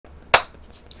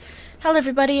Hello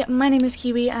everybody, my name is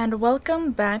Kiwi and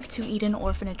welcome back to Eden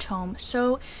Orphanage Home.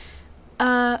 So,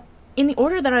 in the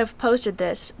order that I've posted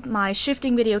this, my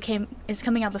shifting video is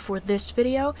coming out before this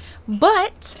video,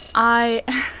 but I'm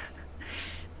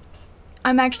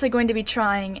actually going to be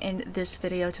trying in this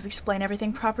video to explain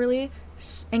everything properly,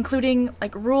 including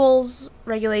like rules,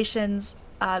 regulations,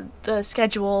 the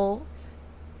schedule,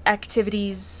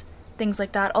 activities, things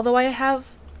like that. Although no,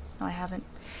 I haven't.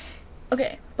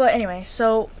 Okay, but anyway,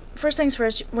 so first things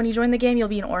first, when you join the game, you'll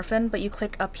be an orphan, but you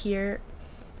click up here.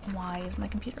 Why is my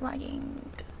computer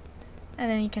lagging? And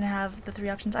then you can have the three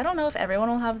options. I don't know if everyone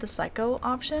will have the psycho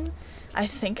option. I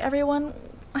think everyone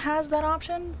has that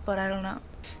option, but I don't know.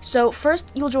 So first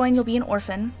you'll be an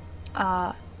orphan.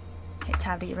 Hit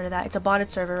tab to get rid of that. It's a botted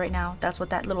server right now. That's what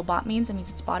that little bot means. It means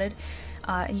it's botted.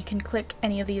 And you can click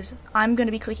any of these. I'm going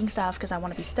to be clicking staff because I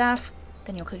want to be staff.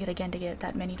 Then you'll click it again to get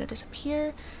that menu to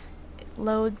disappear.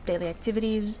 Load daily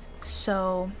activities.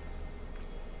 So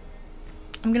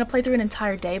I'm gonna play through an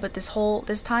entire day, but this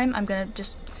time I'm gonna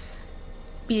just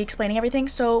be explaining everything.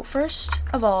 So first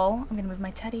of all, I'm gonna move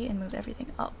my teddy and move everything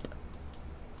up.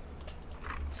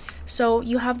 So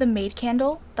you have the maid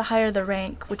candle. The higher the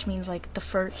rank, which means like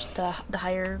the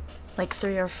higher, like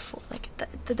 3 or 4, like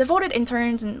the devoted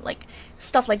interns and like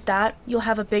stuff like that, you'll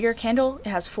have a bigger candle. It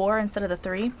has 4 instead of the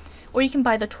 3, or you can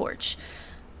buy the torch.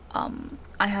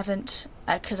 I haven't,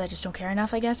 because I just don't care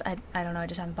enough, I guess. I don't know, I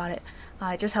just haven't bought it.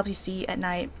 It just helps you see at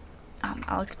night.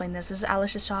 I'll explain this. This is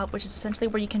Alice's shop, which is essentially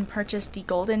where you can purchase the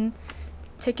golden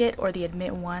ticket or the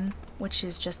admit 1, which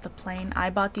is just the plain. I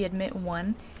bought the admit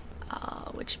 1,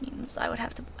 which means I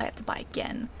have to buy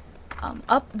again.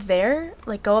 Up there,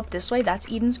 like go up this way, that's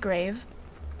Eden's grave.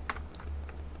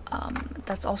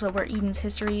 That's also where Eden's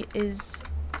history is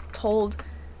told.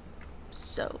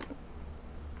 So,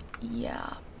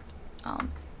 yeah.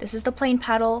 This is the plain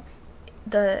paddle.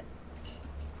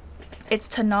 It's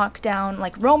to knock down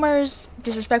like roamers,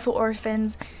 disrespectful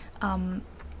orphans,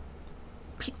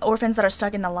 orphans that are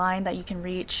stuck in the line that you can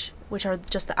reach, which are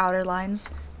just the outer lines.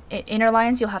 Inner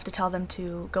lines, you'll have to tell them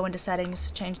to go into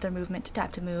settings, change their movement to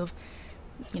tap to move.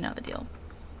 You know the deal.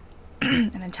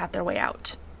 And then tap their way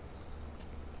out.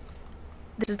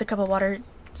 This is the cup of water.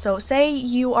 So say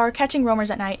you are catching roamers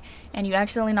at night and you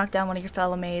accidentally knock down one of your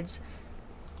fellow maids.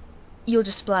 You'll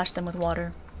just splash them with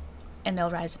water and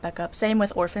they'll rise back up. Same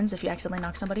with orphans if you accidentally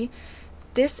knock somebody.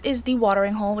 This is the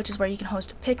watering hole, which is where you can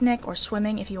host a picnic or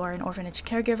swimming if you are an orphanage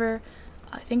caregiver.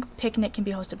 I think picnic can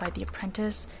be hosted by the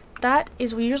apprentice. That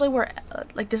is usually where,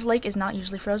 like this lake is not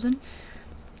usually frozen,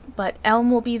 but Elm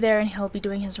will be there and he'll be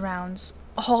doing his rounds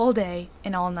all day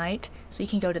and all night. So you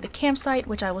can go to the campsite,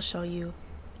 which I will show you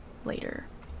later.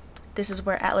 This is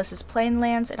where Atlas's plane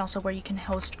lands and also where you can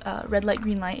host red light,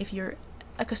 green light if you're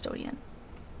a custodian.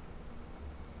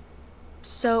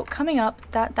 So coming up,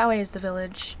 that way is the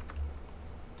village.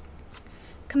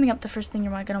 Coming up, the first thing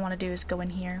you're going to want to do is go in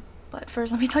here. But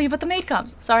first, let me tell you about the maid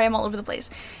comms. Sorry, I'm all over the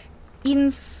place.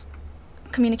 Eden's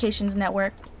communications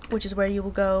network, which is where you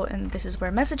will go, and this is where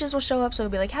messages will show up. So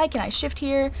it'll be like, hi, can I shift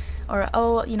here? Or,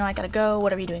 oh, you know, I gotta go.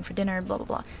 What are you doing for dinner? Blah, blah,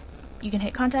 blah. You can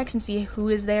hit contacts and see who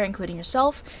is there, including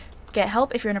yourself. Get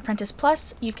help if you're an apprentice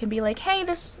plus. You can be like, hey,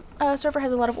 this server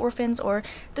has a lot of orphans, or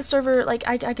this server, like,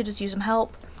 I could just use some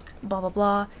help, blah, blah,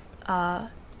 blah,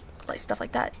 like stuff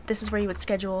like that. This is where you would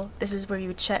schedule. This is where you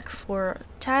would check for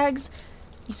tags.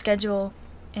 You schedule,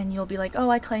 and you'll be like, oh,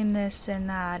 I claim this and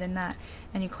that,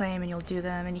 and you claim, and you'll do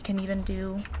them, and you can even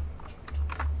do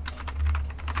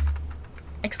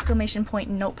exclamation point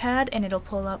notepad, and it'll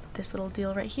pull up this little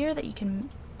deal right here that you can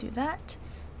do that.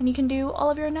 And you can do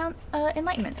all of your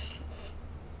enlightenments.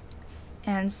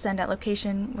 And send at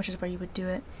location, which is where you would do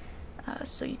it.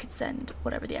 So you could send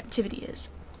whatever the activity is.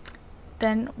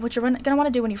 Then what you're going to want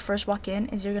to do when you first walk in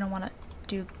is you're going to want to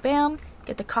do BAM,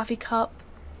 get the coffee cup,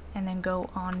 and then go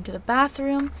on to the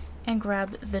bathroom and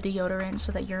grab the deodorant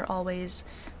so that you're always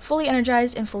fully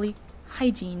energized and fully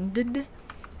hygiened.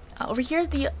 Over here is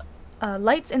the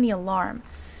lights and the alarm.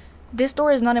 This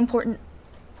door is not important.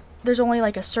 There's only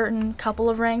like a certain couple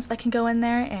of ranks that can go in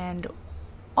there, and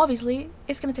obviously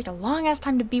it's gonna take a long ass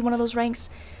time to be one of those ranks,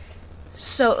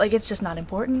 so like it's just not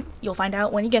important. You'll find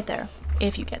out when you get there,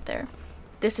 if you get there.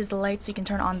 This is the lights. You can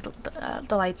turn on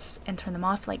the lights and turn them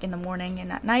off like in the morning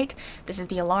and at night. This is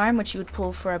the alarm, which you would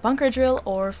pull for a bunker drill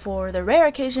or for the rare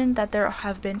occasion that there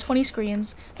have been 20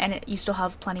 screams and you still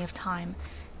have plenty of time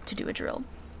to do a drill.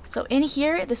 So in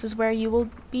here, this is where you will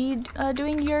be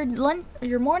doing your lunch,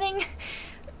 your morning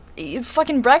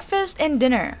fucking breakfast and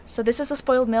dinner. So this is the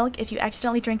spoiled milk. If you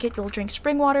accidentally drink it, you'll drink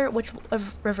spring water, which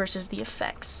reverses the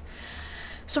effects.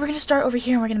 So we're gonna start over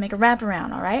here and we're gonna make a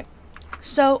wraparound, alright?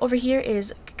 So over here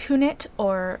is kunit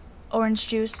or orange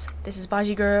juice. This is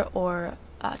bajigur or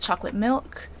chocolate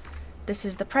milk. This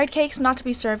is the pride cakes, not to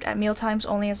be served at mealtimes,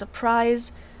 only as a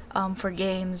prize for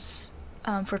games,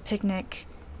 for picnic,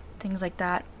 things like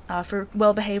that, for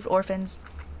well-behaved orphans.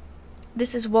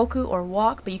 This is woku or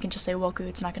wok, but you can just say woku,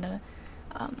 it's not gonna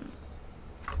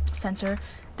censor.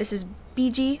 This is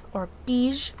biji or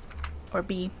bij, or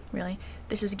b, really.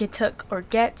 This is getuk or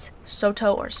get,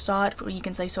 soto or sot, but you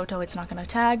can say soto, it's not gonna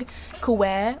tag.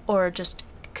 Kuwe or just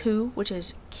ku, which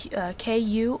is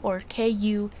ku or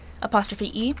ku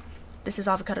apostrophe e. This is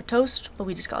avocado toast, but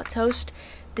we just call it toast.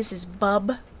 This is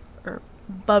bub or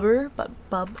bubber, but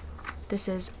bub. This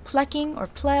is pleking or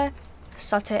ple,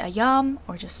 satay ayam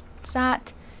or just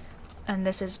sat, and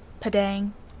this is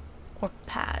padang or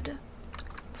pad.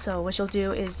 So what you'll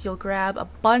do is you'll grab a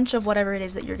bunch of whatever it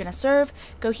is that you're gonna serve,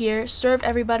 go here, serve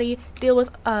everybody, deal with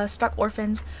stuck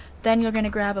orphans, then you're gonna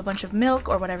grab a bunch of milk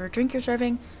or whatever drink you're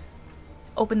serving,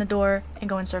 open the door, and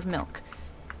go and serve milk.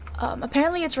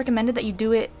 Apparently it's recommended that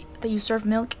you serve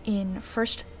milk in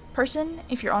first person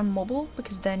if you're on mobile,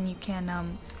 because then you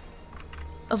can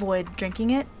avoid drinking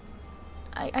it,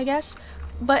 I guess.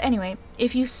 But anyway,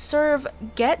 if you serve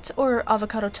get or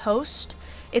avocado toast,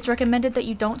 it's recommended that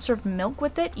you don't serve milk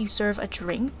with it, you serve a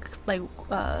drink, like,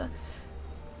 well,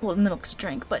 milk's a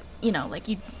drink, but, you know, like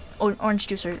orange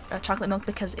juice or chocolate milk,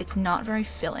 because it's not very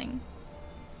filling.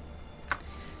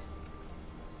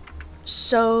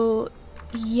 So,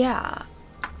 yeah.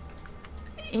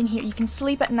 In here, you can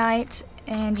sleep at night,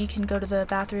 and you can go to the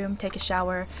bathroom, take a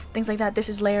shower, things like that. This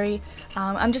is Larry.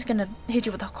 I'm just gonna hit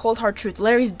you with a cold hard truth.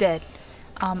 Larry's dead.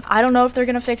 I don't know if they're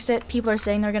gonna fix it. People are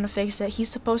saying they're gonna fix it. He's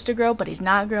supposed to grow, but he's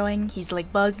not growing. He's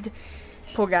like bugged.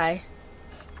 Poor guy.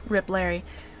 Rip Larry.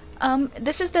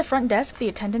 This is the front desk, the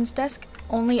attendance desk.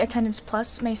 Only attendance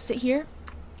plus may sit here.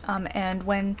 And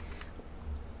when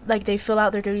like they fill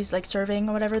out their duties, like serving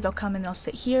or whatever, they'll come and they'll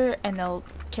sit here and they'll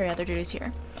carry out their duties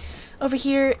here. Over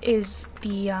here is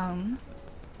the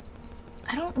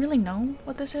I don't really know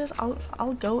what this is.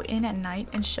 I'll go in at night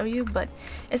and show you, but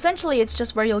essentially it's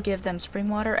just where you'll give them spring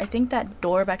water. I think that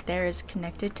door back there is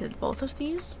connected to both of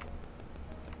these.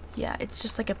 Yeah, it's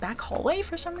just like a back hallway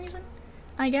for some reason,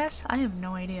 I guess. I have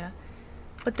no idea.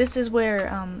 But this is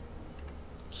where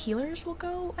healers will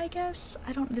go, I guess.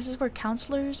 This is where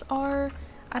counselors are.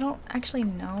 I don't actually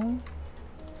know.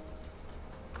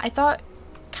 I thought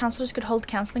counselors could hold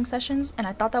counseling sessions, and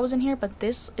I thought that was in here, but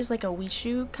this is like a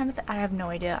wishu kind of thing. I have no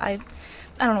idea. I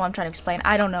don't know what I'm trying to explain.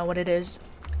 I don't know what it is.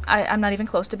 I'm not even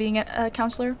close to being a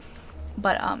counselor.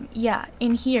 But yeah,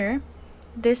 in here,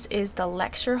 this is the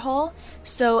lecture hall.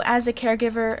 So as a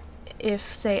caregiver,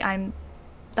 if say I'm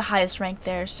the highest rank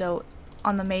there, so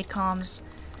on the maid comms,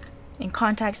 in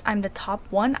contacts, I'm the top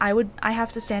one, I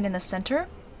have to stand in the center.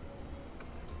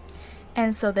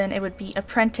 And so then it would be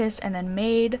apprentice and then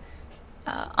maid.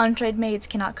 Untrained maids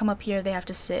cannot come up here, they have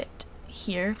to sit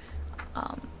here.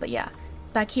 But yeah,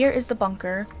 back here is the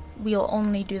bunker. We'll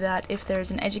only do that if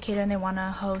there's an educator and they want to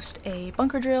host a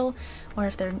bunker drill, or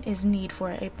if there is need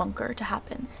for a bunker to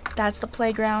happen. That's the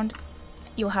playground.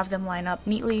 You'll have them line up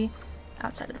neatly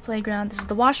outside of the playground. This is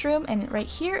the washroom, and right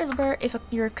here is where, if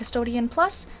you're a custodian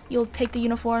plus, you'll take the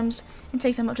uniforms and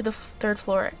take them up to the third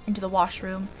floor into the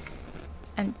washroom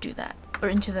and do that, or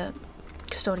into the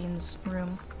custodian's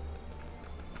room.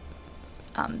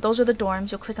 Those are the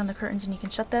dorms. You'll click on the curtains and you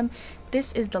can shut them.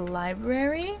 This is the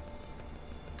library.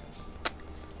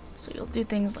 So you'll do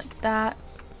things like that.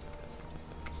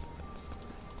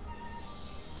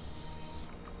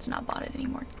 It's not botted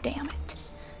anymore. Damn it.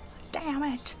 Damn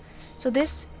it. So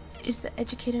this is the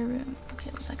educator room.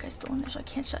 Okay, look, that guy's still in there, so I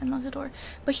can't shut and lock the door.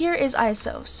 But here is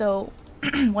ISO. So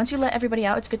once you let everybody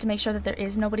out, it's good to make sure that there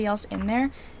is nobody else in there,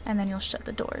 and then you'll shut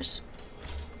the doors.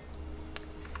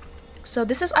 So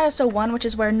this is ISO 1, which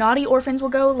is where naughty orphans will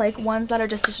go, like ones that are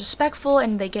just disrespectful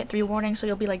and they get 3 warnings, so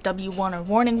you'll be like W1 or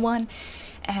warning 1.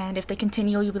 And if they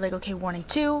continue, you'll be like, okay, warning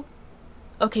 2,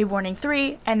 okay, warning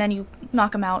 3, and then you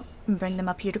knock them out and bring them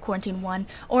up here to quarantine 1,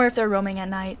 or if they're roaming at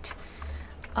night.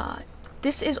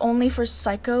 This is only for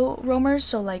psycho roamers,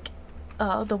 so like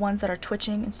the ones that are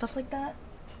twitching and stuff like that.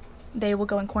 They will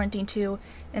go in quarantine 2,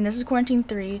 and this is quarantine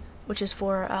 3, which is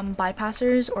for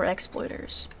bypassers or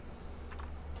exploiters.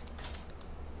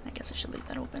 I guess I should leave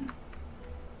that open.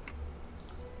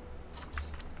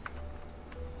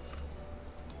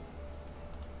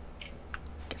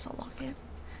 Guess I'll lock it.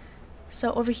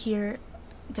 So over here,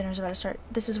 dinner's about to start.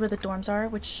 This is where the dorms are,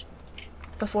 which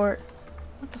before,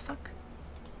 what the fuck?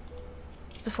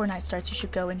 Before night starts, you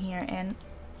should go in here and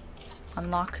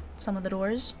unlock some of the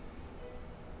doors.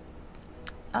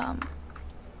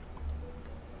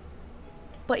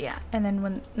 But yeah, and then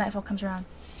when nightfall comes around,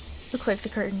 you click the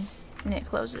curtain and it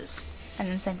closes. And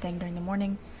then same thing during the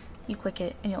morning, you click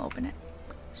it and you'll open it.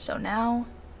 So now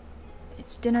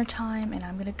it's dinner time and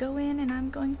I'm gonna go in and I'm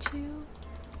going to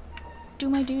do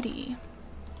my duty.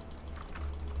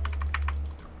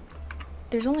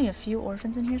 There's only a few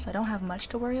orphans in here, so I don't have much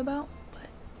to worry about, but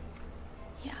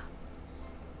yeah.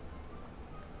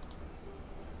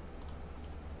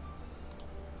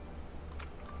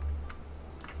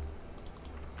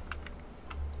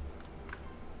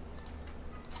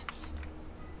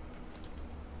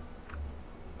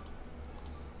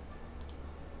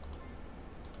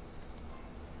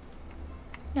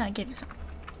 Yeah, I gave you some.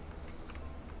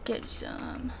 Gave you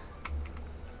some.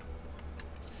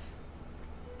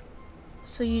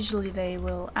 So usually they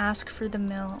will ask for the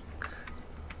milk.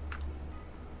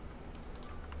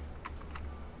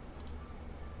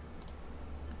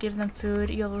 Give them food.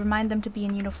 You'll remind them to be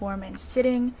in uniform and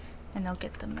sitting, and they'll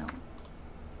get the milk.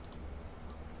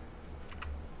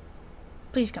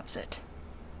 Please come sit.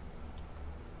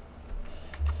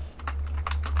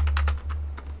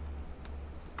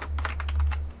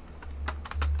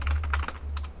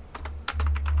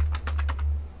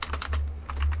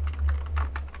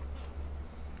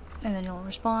 And then you'll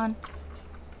respond.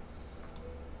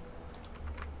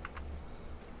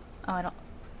 Oh, I don't.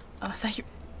 Oh, I thought you.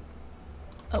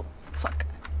 Oh, fuck.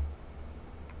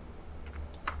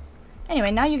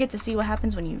 Anyway, now you get to see what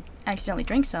happens when you accidentally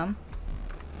drink some.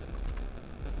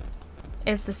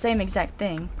 It's the same exact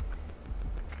thing.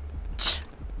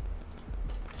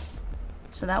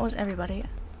 So that was everybody.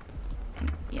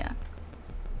 And yeah.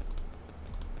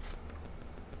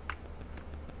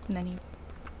 And then you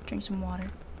drink some water.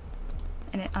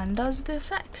 And it undoes the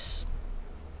effects.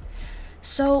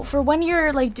 So for when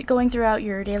you're like going throughout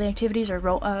your daily activities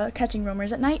or catching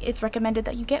roamers at night, it's recommended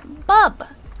that you get bub,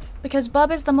 because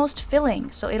bub is the most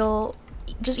filling. So it'll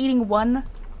just eating one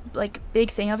like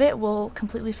big thing of it will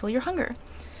completely fill your hunger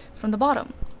from the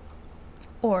bottom,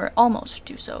 or almost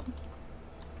do so.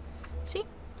 See,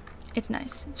 it's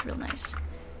nice. It's real nice.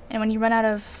 And when you run out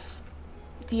of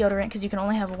deodorant, because you can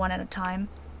only have one at a time,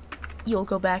 you'll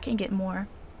go back and get more.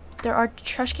 There are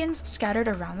trash cans scattered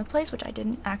around the place, which I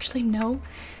didn't actually know.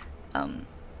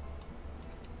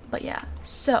 But yeah,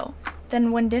 so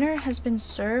then when dinner has been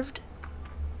served...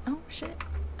 Oh shit,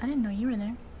 I didn't know you were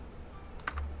there.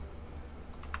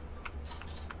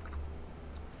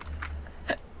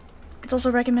 It's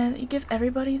also recommended that you give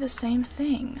everybody the same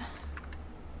thing.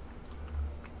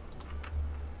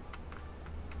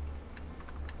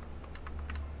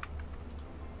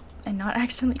 And not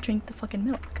accidentally drink the fucking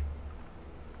milk.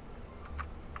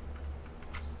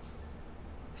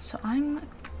 So I'm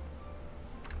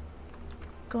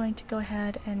going to go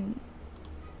ahead and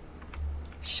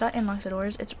shut and lock the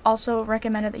doors. It's also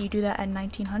recommended that you do that at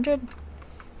 1900.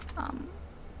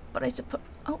 But I suppose...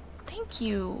 Oh, thank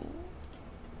you.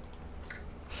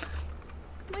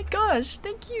 My gosh,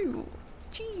 thank you.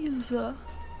 Jeez. Oh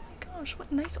my gosh,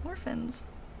 what nice orphans.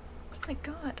 Oh my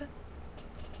god.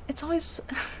 It's always...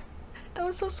 That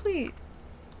was so sweet.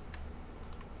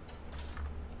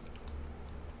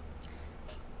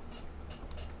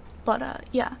 But,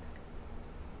 yeah.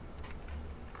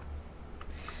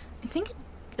 I think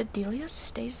Adelia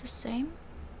stays the same.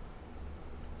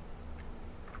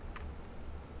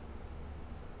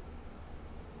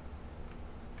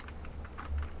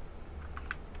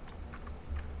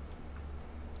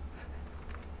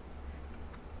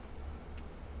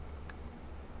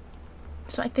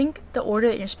 So I think the order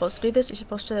that you're supposed to do this, you're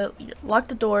supposed to lock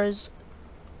the doors,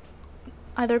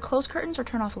 either close curtains or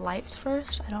turn off lights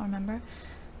first. I don't remember.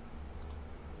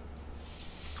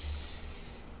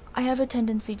 I have a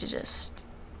tendency to just,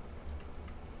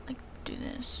 like, do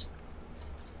this.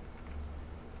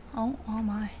 Oh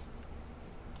my.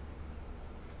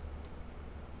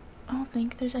 I don't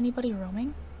think there's anybody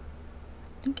roaming.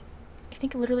 I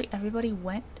think literally everybody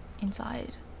went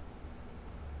inside.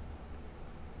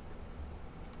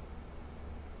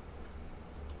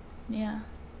 Yeah,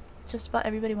 just about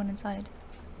everybody went inside.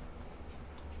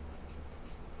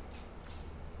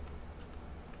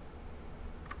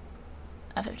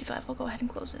 At 55, I'll go ahead and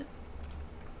close it.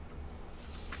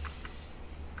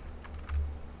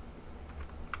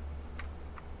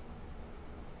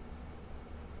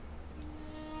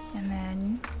 And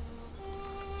then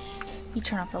you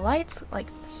turn off the lights like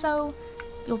so.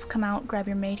 You'll come out, grab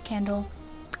your Maid candle,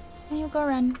 and you'll go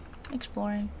around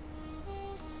exploring,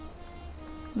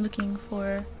 looking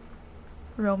for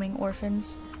roaming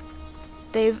orphans.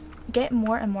 They get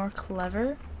more and more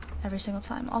clever every single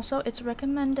time. Also, it's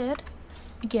recommended,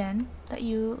 again, that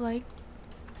you like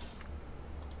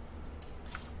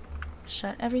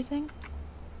shut everything.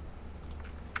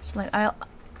 So like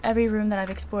every room that I've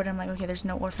explored, I'm like, okay, there's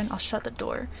no orphan. I'll shut the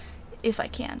door if I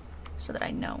can, so that I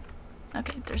know,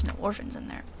 okay, there's no orphans in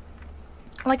there.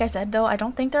 Like I said, though, I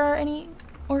don't think there are any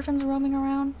orphans roaming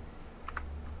around.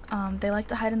 They like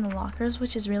to hide in the lockers,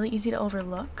 which is really easy to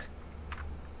overlook.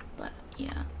 But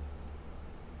yeah.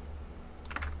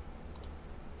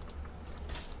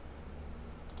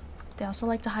 They also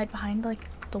like to hide behind like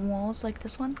the walls, like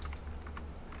this one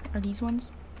or these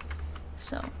ones.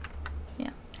 So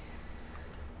yeah,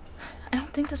 I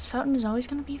don't think this fountain is always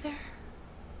gonna be there.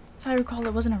 If I recall,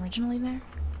 it wasn't originally there.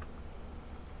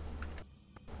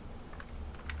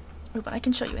 Oh, but I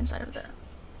can show you inside of the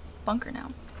bunker now.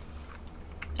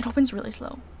 It opens really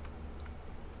slow.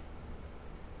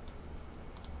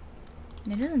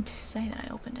 And it doesn't say that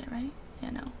I opened it, right?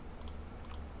 Yeah, no.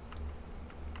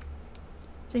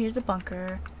 So here's the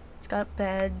bunker. It's got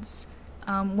beds.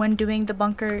 When doing the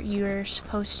bunker, you're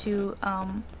supposed to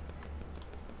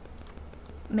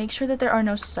make sure that there are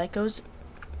no psychos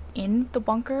in the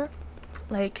bunker.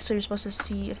 Like, so you're supposed to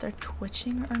see if they're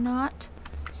twitching or not.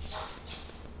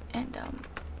 And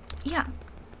yeah.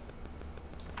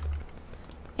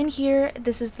 In here,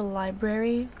 this is the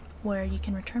library where you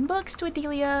can return books to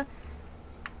Adelia,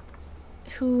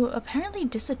 who apparently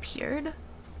disappeared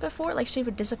before. Like, she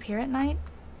would disappear at night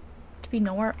to be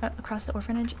nowhere across the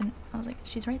orphanage, and I was like,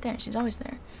 she's right there, she's always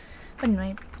there. But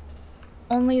anyway,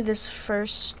 only this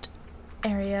first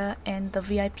area and the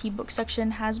VIP book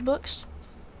section has books.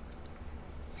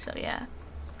 So yeah.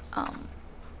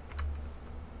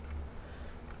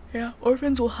 Yeah,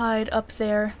 orphans will hide up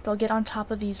there. They'll get on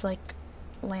top of these like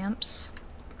lamps.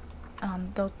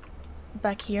 They'll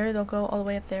back here, they'll go all the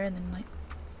way up there and then like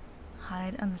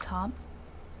hide on the top.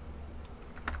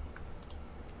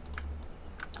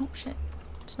 Oh shit,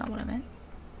 that's not what I meant.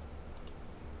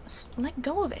 Let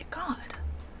go of it, God.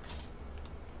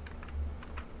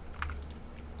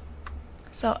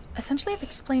 So essentially I've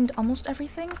explained almost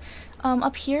everything.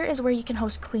 Up here is where you can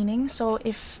host cleaning. So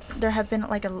if there have been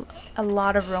like a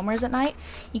lot of roamers at night,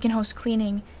 you can host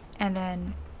cleaning, and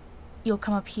then you'll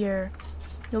come up here,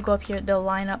 you'll go up here, they'll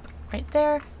line up right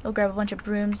there, you'll grab a bunch of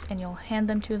brooms and you'll hand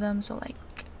them to them. So like,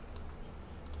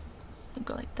 you'll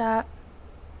go like that,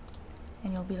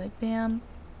 and you'll be like, bam,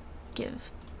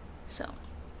 give. So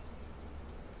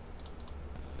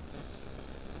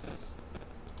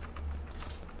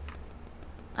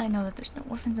I know that there's no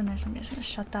orphans in there, so I'm just gonna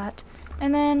shut that.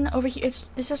 And then over here,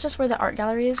 this is just where the art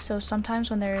gallery is. So sometimes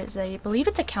when there is I believe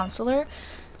it's a counselor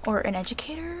or an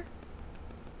educator,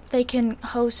 they can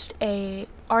host a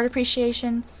art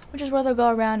appreciation, which is where they'll go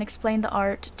around, explain the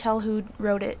art, tell who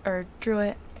wrote it or drew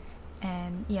it,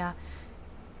 and yeah.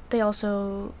 They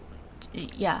also,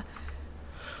 yeah.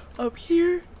 Up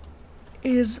here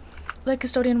is the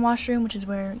custodian washroom, which is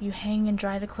where you hang and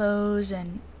dry the clothes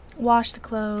and wash the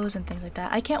clothes and things like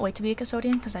that. I can't wait to be a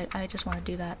custodian because I just want to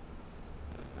do that.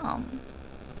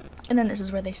 And then this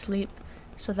is where they sleep.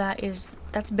 So that's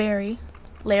Barry,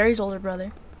 Larry's older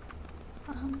brother.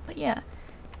 But yeah,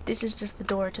 this is just the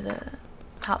door to the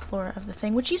top floor of the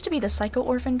thing, which used to be the psycho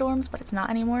orphan dorms, but it's not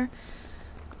anymore.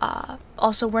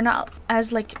 Also, we're not,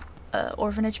 as like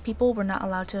orphanage people, we're not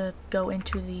allowed to go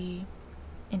into the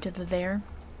there.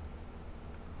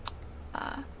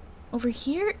 Over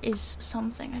here is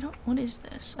something. What is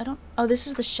this? Oh, this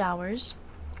is the showers.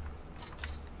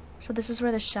 So this is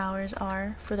where the showers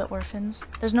are for the orphans.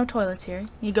 There's no toilets here.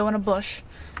 You go in a bush,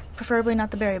 preferably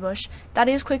not the berry bush. That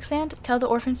is quicksand. Tell the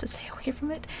orphans to stay away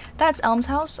from it. That's Elm's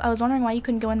house. I was wondering why you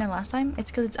couldn't go in there last time.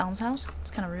 It's because it's Elm's house.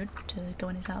 It's kind of rude to go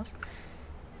in his house.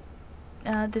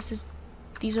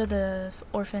 These are the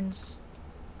orphans'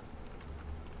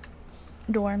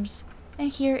 dorms. And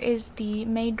here is the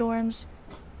Maid dorms.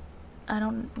 I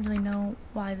don't really know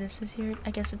why this is here.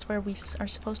 I guess it's where we are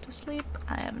supposed to sleep.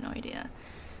 I have no idea.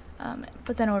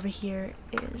 But then over here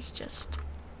is just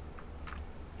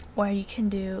where you can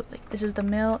do, like, this is the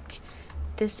milk.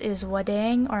 This is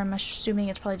wedding, or I'm assuming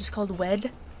it's probably just called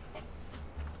wed.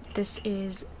 This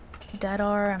is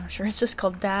dadar. I'm sure it's just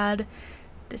called dad.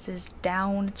 This is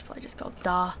down. It's probably just called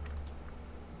da.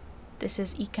 This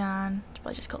is ikan. It's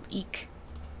probably just called eek.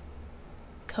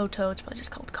 Koto, it's probably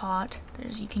just called caught.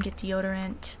 You can get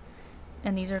deodorant,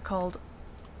 and these are called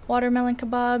watermelon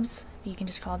kebabs. You can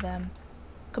just call them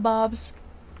kebabs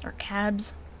or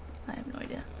cabs. I have no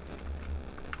idea.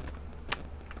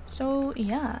 So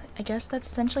yeah, I guess that's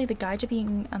essentially the guide to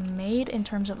being a maid in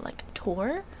terms of like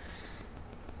tour.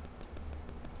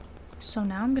 So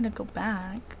now I'm gonna go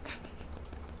back,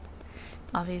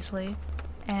 obviously,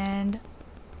 and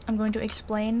I'm going to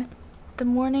explain the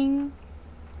morning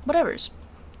whatevers.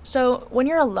 So when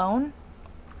you're alone,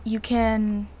 you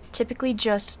can typically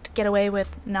just get away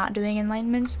with not doing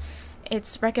enlightenments.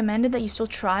 It's recommended that you still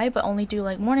try, but only do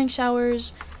like morning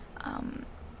showers,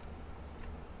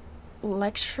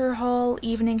 lecture hall,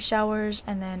 evening showers,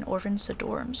 and then orphans to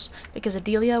dorms, because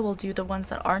Adelia will do the ones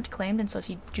that aren't claimed, and so if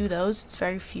you do those, it's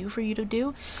very few for you to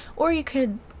do. Or you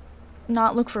could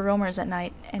not look for roamers at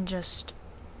night and just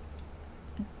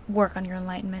work on your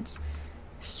enlightenments.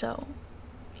 So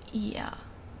yeah,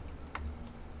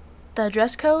 the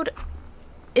dress code,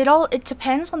 it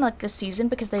depends on like the season,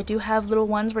 because they do have little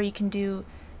ones where you can do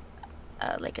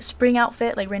like a spring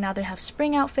outfit. Like right now they have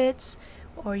spring outfits,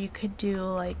 or you could do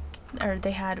like, or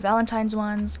they had Valentine's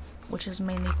ones, which is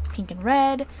mainly pink and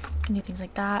red. You can do things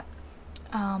like that.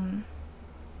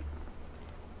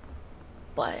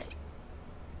 But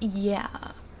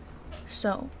yeah,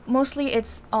 so mostly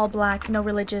it's all black, no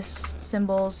religious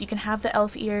symbols. You can have the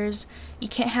elf ears. You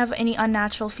can't have any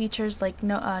unnatural features like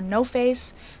no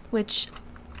face, which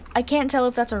I can't tell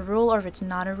if that's a rule or if it's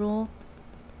not a rule.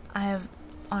 I have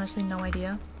honestly no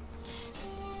idea.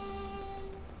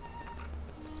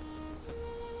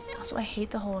 Also, I hate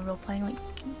the whole role-playing, like,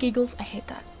 giggles. I hate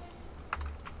that.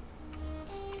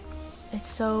 It's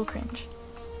so cringe.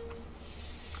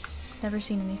 Never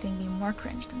seen anything be more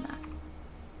cringe than that.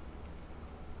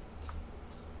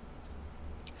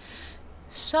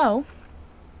 So,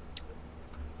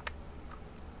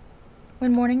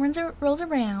 when morning rolls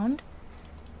around,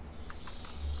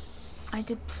 I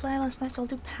did play last night, so I'll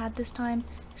do pad this time.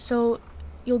 So,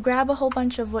 you'll grab a whole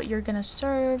bunch of what you're gonna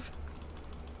serve,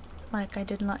 like I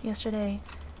did yesterday,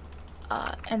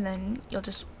 and then you'll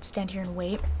just stand here and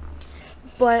wait.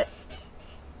 But,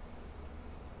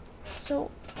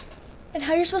 so, and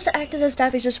how you're supposed to act as a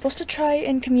staff is you're supposed to try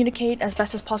and communicate as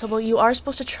best as possible. You are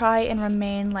supposed to try and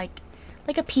remain like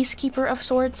a peacekeeper of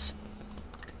sorts.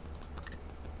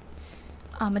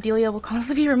 Adelia will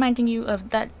constantly be reminding you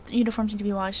of that uniforms need to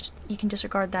be washed. You can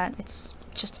disregard that. It's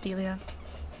just Adelia.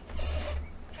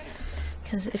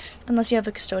 Because unless you have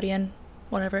a custodian,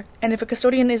 whatever. And if a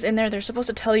custodian is in there, they're supposed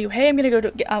to tell you, hey, I'm gonna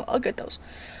go I'll get those.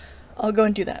 I'll go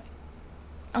and do that.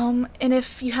 And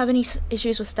if you have any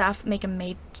issues with staff, make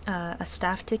a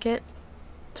staff ticket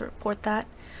to report that.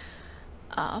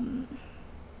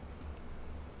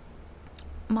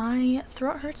 My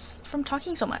throat hurts from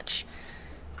talking so much.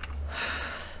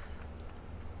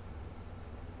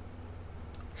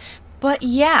 But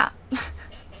yeah,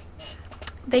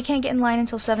 they can't get in line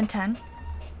until 7:10.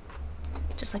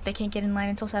 Just like they can't get in line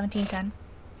until 17:10.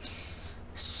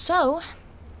 So,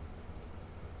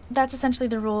 that's essentially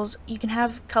the rules. You can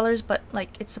have colors, but like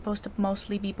it's supposed to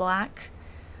mostly be black,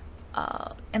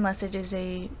 unless it is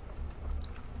an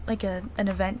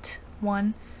event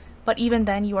one. But even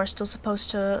then, you are still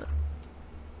supposed to.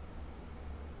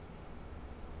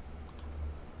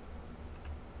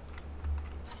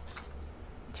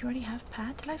 Do you already have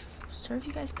pad? Did I serve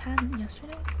you guys pad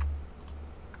yesterday?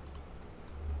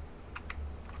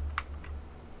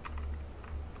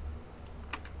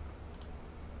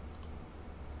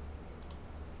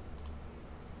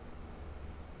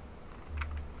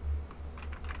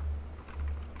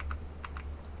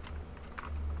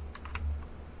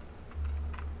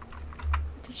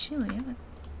 Did she leave? I'm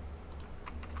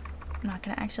not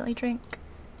gonna accidentally drink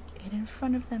it in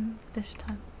front of them this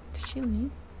time. Did she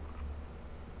leave?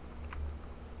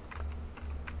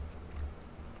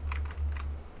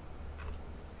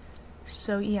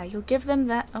 So yeah, you'll give them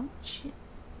that. Oh shit.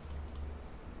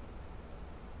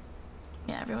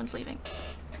 Yeah, everyone's leaving.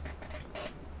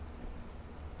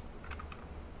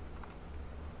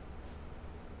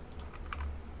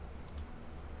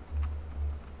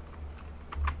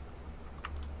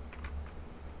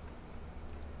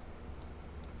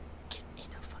 Get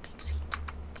in a fucking seat.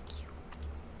 Thank you.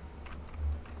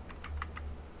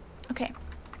 Okay.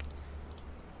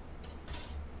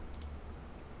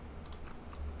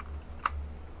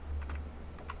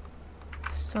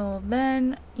 So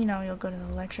then, you know, you'll go to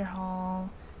the lecture hall.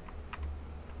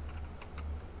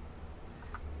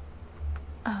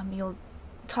 You'll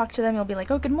talk to them, you'll be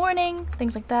like, oh, good morning,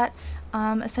 things like that.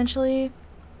 Essentially,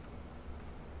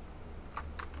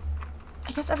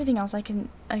 I guess everything else I can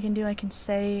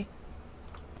say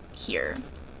here.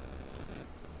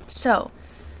 So,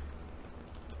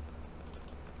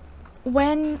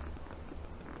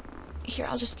 here,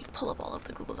 I'll just pull up all of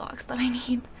the Google Docs that I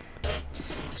need.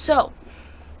 So,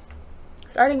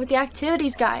 starting with the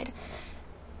activities guide.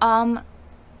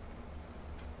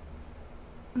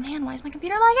 Man, why is my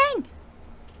computer lagging?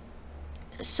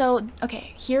 So,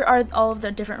 okay, here are all of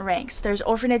the different ranks. There's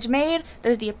orphanage maid,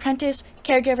 there's the apprentice,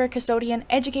 caregiver, custodian,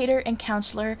 educator, and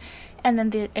counselor, and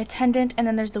then the attendant, and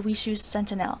then there's the Wishu's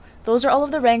sentinel. Those are all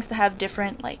of the ranks that have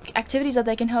different, like, activities that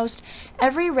they can host.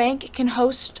 Every rank can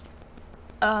host,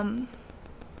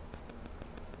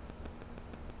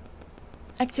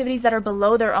 activities that are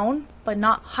below their own, but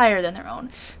not higher than their own.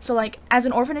 So, like, as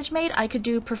an orphanage maid, I could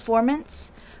do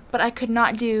performance, but I could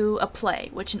not do a play,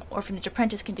 which an orphanage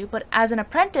apprentice can do. But as an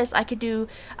apprentice, I could do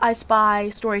I Spy,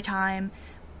 story time,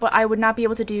 but I would not be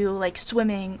able to do, like,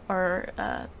 swimming or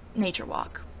nature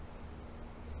walk.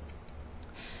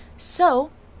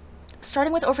 So,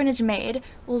 starting with orphanage maid,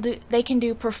 they can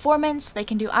do performance, they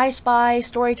can do I Spy,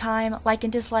 story time, like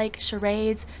and dislike,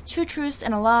 charades, two truths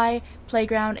and a lie,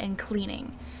 playground, and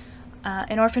cleaning.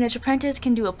 An orphanage apprentice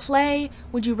can do a play,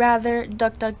 Would You Rather,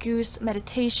 Duck Duck Goose,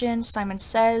 meditation, Simon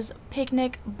Says,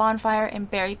 picnic, bonfire, and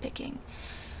berry picking.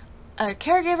 A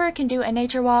caregiver can do a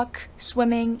nature walk,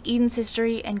 swimming, Eden's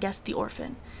history, and guess the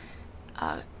orphan.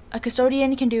 A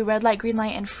custodian can do red light, green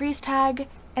light, and freeze tag.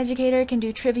 Educator can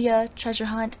do trivia, treasure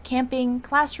hunt, camping,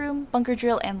 classroom, bunker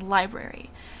drill, and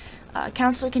library. A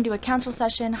counselor can do a council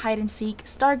session, hide and seek,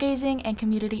 stargazing, and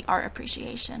community art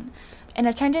appreciation. An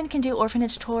attendant can do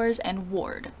orphanage tours and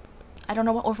ward. I don't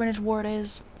know what orphanage ward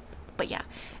is, but yeah.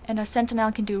 And a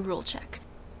sentinel can do rule check.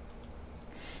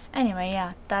 Anyway,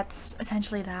 yeah, that's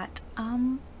essentially that.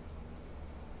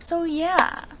 So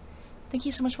yeah. Thank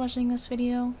you so much for watching this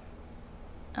video.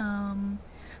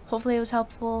 Hopefully it was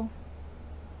helpful.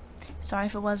 Sorry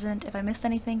if it wasn't. If I missed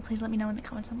anything, please let me know in the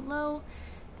comments down below.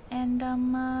 And,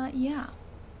 yeah.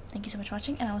 Thank you so much for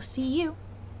watching, and I will see you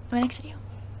in my next video.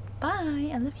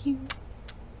 Bye! I love you.